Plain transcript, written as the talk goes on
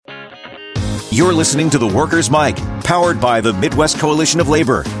You're listening to The Workers' Mic, powered by the Midwest Coalition of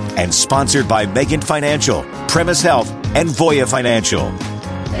Labor and sponsored by Megan Financial, Premise Health, and Voya Financial.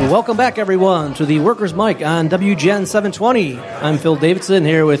 Welcome back, everyone, to The Workers' Mic on WGN 720. I'm Phil Davidson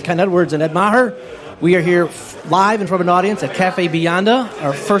here with Ken Edwards and Ed Maher. We are here live in front of an audience at Cafe Beyonda,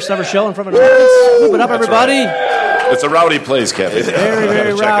 our first ever show in front of an audience. Move it up, everybody. It's a rowdy place, Cafe. Very,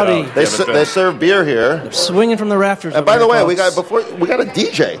 very rowdy. They serve beer here. They're swinging from the rafters. And by the way, we got a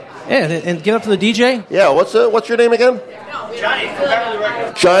DJ. Yeah, and give up to the DJ. Yeah, what's your name again?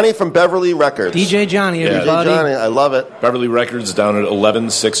 Johnny from Beverly Records. DJ Johnny, everybody. DJ Johnny, I love it. Beverly Records down at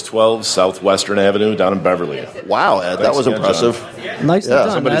 11612 Southwestern Avenue down in Beverly. Wow, Ed, that was impressive. Nicely done,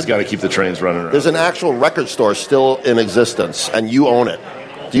 Somebody's Ed. got to keep the trains running around. There's an actual record store still in existence, and you own it.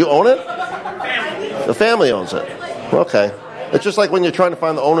 Do you own it? The family owns it. Okay. It's just like when you're trying to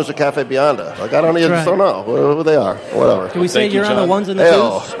find the owners of Cafe Beyonda. Like, I don't know who they are. Whatever. Can we say you're on the ones and the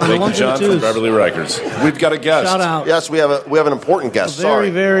twos? Thank you, John, from Beverly Records. We've got a guest. Shout out. Yes, we have an important guest.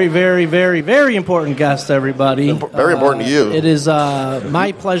 Very, very, very, very, very important guest, everybody. Very important to you. It is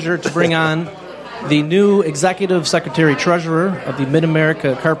my pleasure to bring on the new Executive Secretary Treasurer of the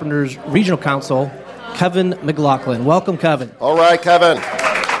Mid-America Carpenters Regional Council, Kevin McLaughlin. Welcome, Kevin. All right, Kevin.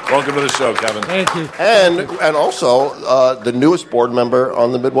 Welcome to the show, Kevin. Thank you. And also the newest board member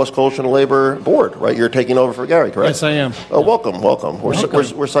on the Midwest Coalition of Labor board, right? You're taking over for Gary, correct? Yes, I am. Oh, welcome. We're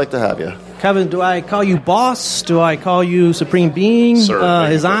psyched to have you. Kevin, do I call you boss? Do I call you supreme being? Sir,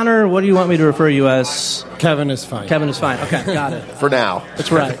 His honor? What do you want me to refer you as? Kevin is fine. Kevin is fine. Okay, got it. For now.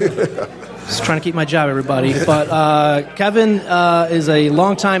 That's right. Just trying to keep my job, everybody. But Kevin is a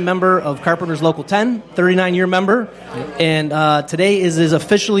longtime member of Carpenter's Local 10, 39-year member. And today is his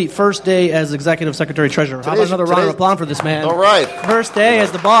officially first day as Executive Secretary Treasurer. How about another round of applause for this man? All right. First day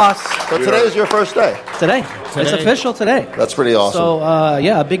as the boss. So today is your first day? Today. It's official today. That's pretty awesome. So,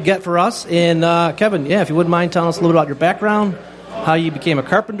 a big get for us. And Kevin, if you wouldn't mind telling us a little bit about your background, how you became a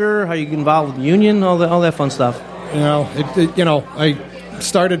carpenter, how you get involved with the union, all that fun stuff. I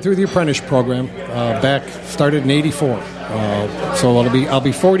started through the apprentice program started in '84. So I'll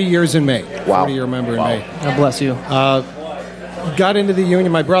be 40 years in May. Wow. 40-year member in May. God bless you. Got into the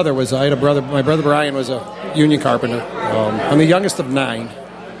union. My brother Brian was a union carpenter. I'm the youngest of 9,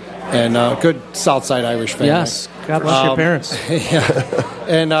 and good Southside Irish family. Yes. God bless your parents. Yeah.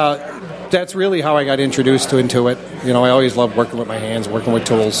 And that's really how I got introduced into it. I always loved working with my hands, working with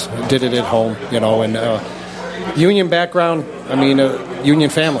tools. Did it at home, and union background, union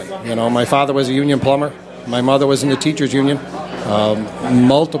family. My father was a union plumber. My mother was in the teachers union.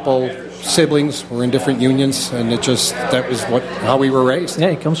 Multiple siblings were in different unions, and that was how we were raised. Yeah,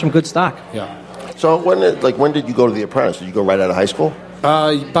 it comes from good stock. Yeah. So when did you go to the apprentice? Did you go right out of high school?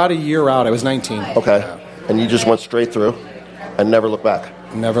 About a year out. I was 19. Okay. And you just went straight through and never looked back?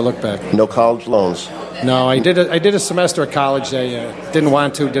 Never looked back. No college loans? No, I did a semester at college. I didn't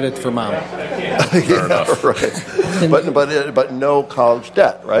want to. Did it for mom. Fair enough. Right. But no college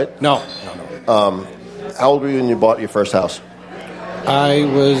debt, right? No. How old were you when you bought your first house? I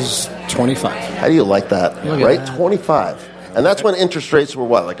was 25. How do you like that? Look at Right? that. 25. And that's when interest rates were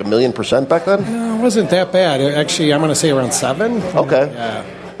what, like 1,000,000% back then? No, it wasn't that bad. Actually, I'm going to say around 7. Okay. Yeah.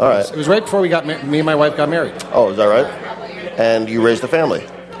 All right. It was right before me and my wife got married. Oh, is that right? And you raised a family?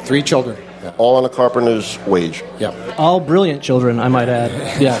 3 children. Yeah. All on a carpenter's wage? Yep. All brilliant children, I might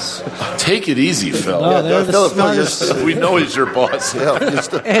add. Yes. Take it easy, Phil. Oh, they're the Philip, smartest. We know he's your boss.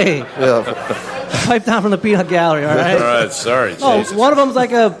 Hey, pipe down from the peanut gallery, all right? All right, sorry. Oh, Jesus. one of them's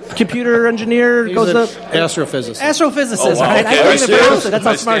like a computer engineer. He's goes an up. astrophysicist. Astrophysicist, Oh, wow. all right? Okay, I can't even pronounce it. That's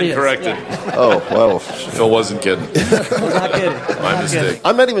how I smart he stand is. corrected. Yeah. Oh, well. Phil wasn't kidding. Not kidding. My Not mistake. kidding.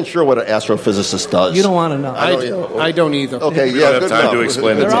 I'm not even sure what an astrophysicist does. You don't want to know. I don't either. Okay, We yeah, don't have good time enough. to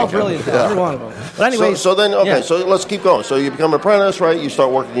explain it They're to all you. brilliant, every one of them. But anyway, So let's keep going. So you become an apprentice, right? You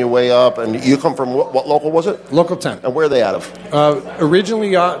start working your way up, and you come from what local was it? Local 10. And where are they out of?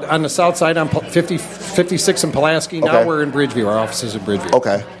 Originally on the south side on 56 in Pulaski. Now Okay. we're in Bridgeview. Our office is in Bridgeview.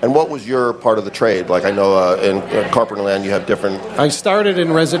 Okay. And what was your part of the trade? Like I know in Carpenterland you have different... I started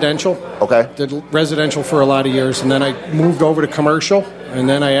in residential. Okay. Did residential for a lot of years, and then I moved over to commercial, and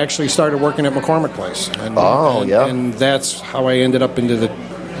then I actually started working at McCormick Place. And that's how I ended up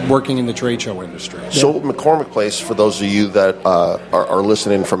working in the trade show industry. So McCormick Place, for those of you that are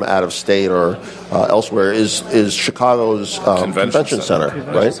listening from out of state or elsewhere, is Chicago's convention center,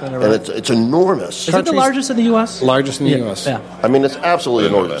 right? Center, and it's enormous. is it the largest in the U.S.? Largest in the U.S. Yeah. I mean, it's absolutely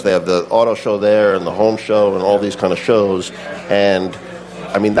enormous. They have the auto show there and the home show and all these kind of shows. And,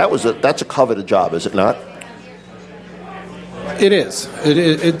 I mean, that's a coveted job, is it not? It is.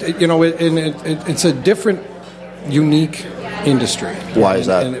 It's a different, unique industry. Why is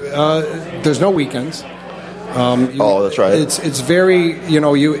that? There's no weekends. That's right. It's very,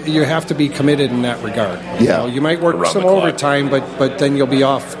 you have to be committed in that regard. Yeah. You might work Around some the clock. overtime, but then you'll be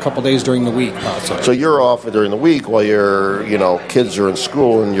off a couple days during the week. Possibly. So you're off during the week while your kids are in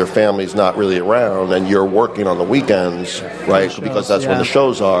school and your family's not really around, and you're working on the weekends, right? Because that's when the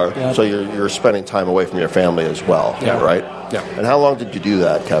shows are. Yep. So you're spending time away from your family as well, right? Yeah. And how long did you do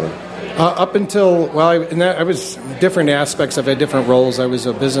that, Kevin? Up until, I was different aspects. I've had different roles. I was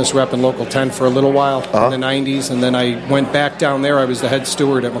a business rep in Local 10 for a little while in the 90s, and then I went back down there. I was the head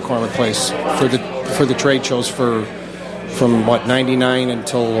steward at McCormick Place for the trade shows from 99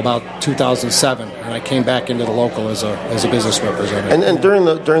 until about 2007, and I came back into the local as a business representative. And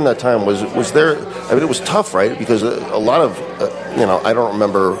during that time, was there? I mean, it was tough, right? Because a lot of I don't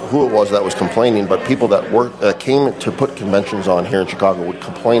remember who it was that was complaining, but people that came to put conventions on here in Chicago would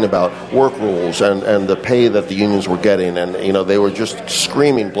complain about work rules and the pay that the unions were getting, and they were just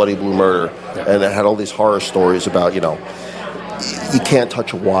screaming bloody blue murder, and it had all these horror stories about you can't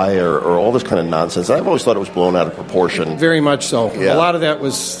touch a wire or all this kind of nonsense. I've always thought it was blown out of proportion. Very much so. Yeah. A lot of that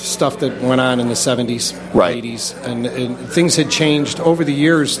was stuff that went on in the 70s, Right. 80s, and things had changed. Over the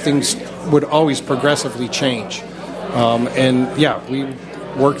years, things would always progressively change. We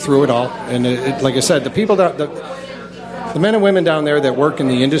worked through it all. And like I said, the people the men and women down there that work in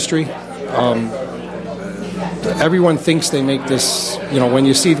the industry, everyone thinks they make this, when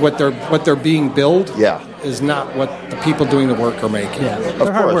you see what they're being billed, is not what the people doing the work are making. Yeah,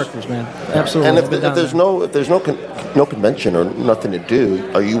 they're hard workers, man. Absolutely. And if there's no convention or nothing to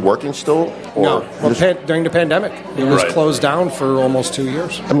do, are you working still? Or No. Well, during the pandemic, it was closed down for almost 2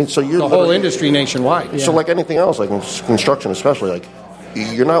 years. I mean, so you're the whole industry nationwide. Yeah. So like anything else, like in construction especially, like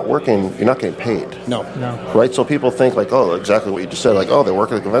you're not working, you're not getting paid. No. Right? So people think like, exactly what you just said, like, they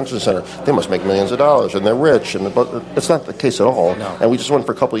work at the convention center, they must make millions of dollars and they're rich, but it's not the case at all. No. And we just went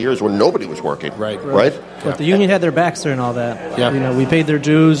for a couple of years where nobody was working. Right? But the union had their backs there and all that. Yeah. We paid their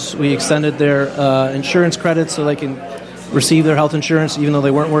dues. We extended their insurance credits so they can receive their health insurance even though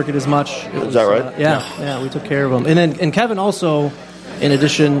they weren't working as much. Is that right? Yeah, we took care of them. And Kevin also, in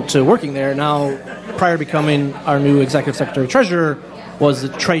addition to working there, now prior to becoming our new executive secretary treasurer, was the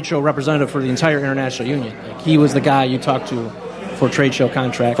trade show representative for the entire international union. Like, he was the guy you talked to for trade show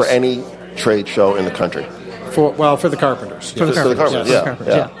contracts. For any trade show in the country. For the carpenters. For the carpenters,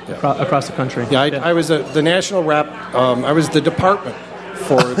 Yeah. Across the country. Yeah, I was the national rep. I was the department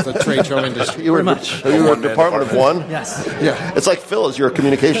for the trade show industry. You were much. a department of one? Yes. Yeah. It's like Phil is your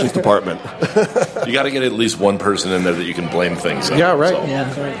communications department. You got to get at least one person in there that you can blame things on. Yeah, right. So.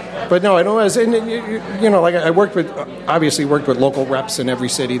 Yeah. But no, I know. Like I worked with local reps in every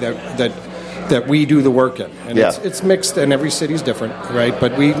city that we do the work in, and it's mixed, and every city's different, right?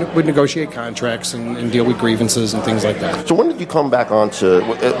 But we would negotiate contracts and deal with grievances and things like that. So when did you come back on to?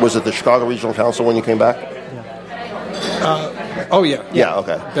 Was it the Chicago Regional Council when you came back? Yeah,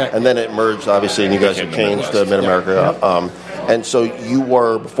 okay. And then it merged, obviously, and you guys have changed to Mid-America. And so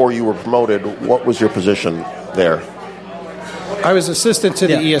before you were promoted, what was your position there? I was assistant to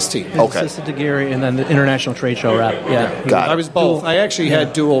the EST. Assistant to Gary, and then the international trade show rep. Yeah. Got it. I was both. I actually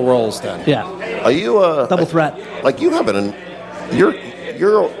had dual roles then. Yeah. Are you double threat? Like you have you're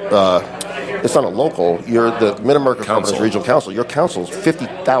it's not a local. You're the Mid-America Carpenters Regional Council. Your council is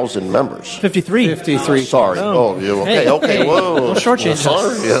 50,000 members. 53. Sorry. Oh. Okay. Hey. Whoa. Don't shortchange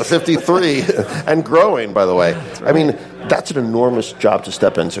Sorry. Yeah, 53 and growing. By the way, right. I mean that's an enormous job to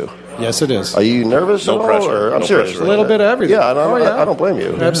step into. Yes, it is. Are you nervous? No at all, pressure. or? I'm No serious. pressure. A little bit of everything. Yeah, I don't blame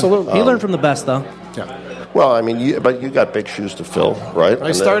you. Absolutely. You learn from the best, though. Yeah. Well, I mean, but you got big shoes to fill, right?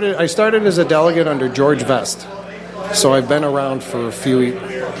 I started as a delegate under George Vest, so I've been around for a few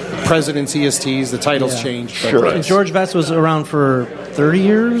presidents, ESTs. The titles changed. Sure. And George Vest was around for 30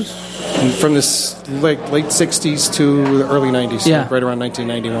 years? From the late 60s to the early 90s, right around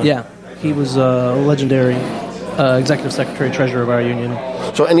 1991. Yeah, he was a legendary executive secretary treasurer of our union.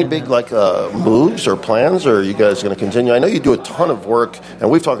 So any big moves or plans, or are you guys going to continue? I know you do a ton of work, and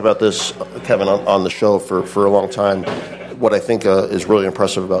we've talked about this, Kevin, on the show for a long time. What I think is really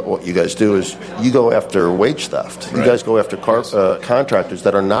impressive about what you guys do is you go after wage theft. You guys go after contractors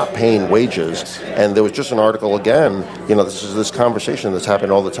that are not paying wages. And there was just an article again, this conversation that's happening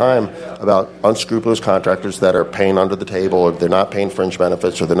all the time about unscrupulous contractors that are paying under the table, or they're not paying fringe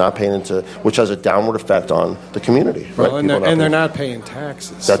benefits, or they're not paying which has a downward effect on the community. Well, right? they're not paying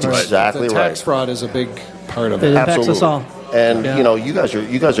taxes. That's exactly the right. Tax fraud is a big part of it. It impacts us all. And you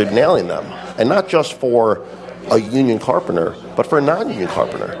guys are nailing them, and not just for a union carpenter, but for a non-union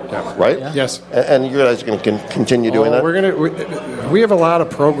carpenter, right? Yeah. Yes. And you guys are going to continue doing that? We have a lot of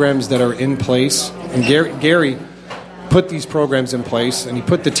programs that are in place, and Gary put these programs in place, and he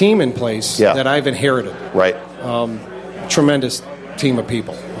put the team in place that I've inherited. Right. Tremendous team of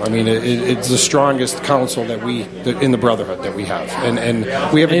people. I mean, it's the strongest council in the brotherhood that we have, and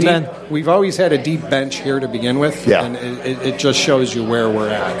we have we've always had a deep bench here to begin with, and it just shows you where we're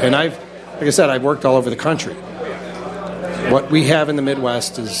at. And like I said, I've worked all over the country. What we have in the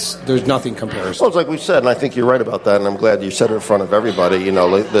Midwest there's nothing comparison. Well, it's like we said, and I think you're right about that, and I'm glad you said it in front of everybody. You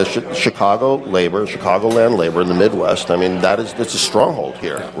know, the Chicagoland labor in the Midwest, I mean, it's a stronghold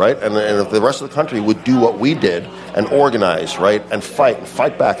here, right? And if the rest of the country would do what we did and organize, right, and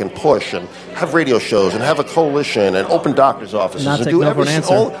fight back and push and have radio shows and have a coalition and open doctor's offices not and take do no for an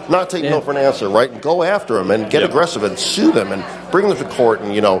answer. Not take no for an answer, right? And go after them and get aggressive and sue them and bring them to court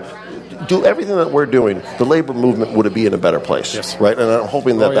and, do everything that we're doing, the labor movement would be in a better place, right? And I'm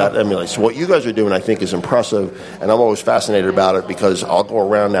hoping that emulates. So what you guys are doing, I think, is impressive, and I'm always fascinated about it because I'll go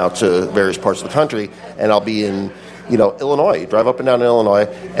around now to various parts of the country, and I'll be in, Illinois. You drive up and down in Illinois,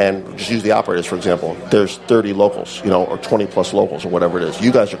 and just use the operators, for example. There's 30 locals, or 20-plus locals, or whatever it is.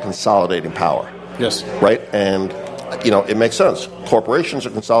 You guys are consolidating power. Yes. Right? And, it makes sense. Corporations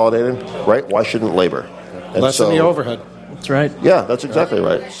are consolidating, right? Why shouldn't labor? And Lessen the overhead. That's right. Yeah, that's exactly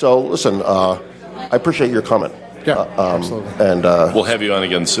right. So, listen, I appreciate your comment. Yeah, absolutely. And we'll have you on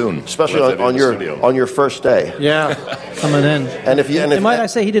again soon, especially on your first day. Yeah, coming in. And might I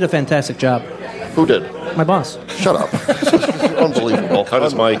say, he did a fantastic job. Who did? My boss. Shut up. Unbelievable. Cut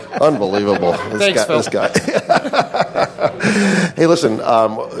his mic. Unbelievable. This guy. Hey, listen,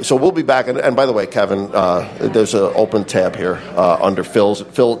 so we'll be back. And by the way, Kevin, there's an open tab here under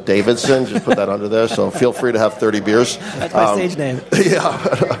Phil Davidson. Just put that under there. So feel free to have 30 beers. That's my stage name.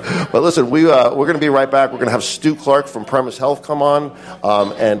 Yeah. But listen, we're going to be right back. We're going to have Stu Clark from Premise Health come on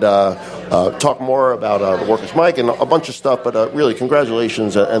and talk more about the Workers' Mic and a bunch of stuff. But really,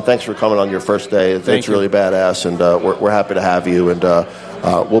 congratulations and thanks for coming on your first day. It's really badass, and we're happy to have you. And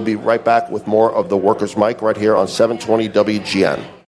we'll be right back with more of the Workers' Mic right here on 720 WGN.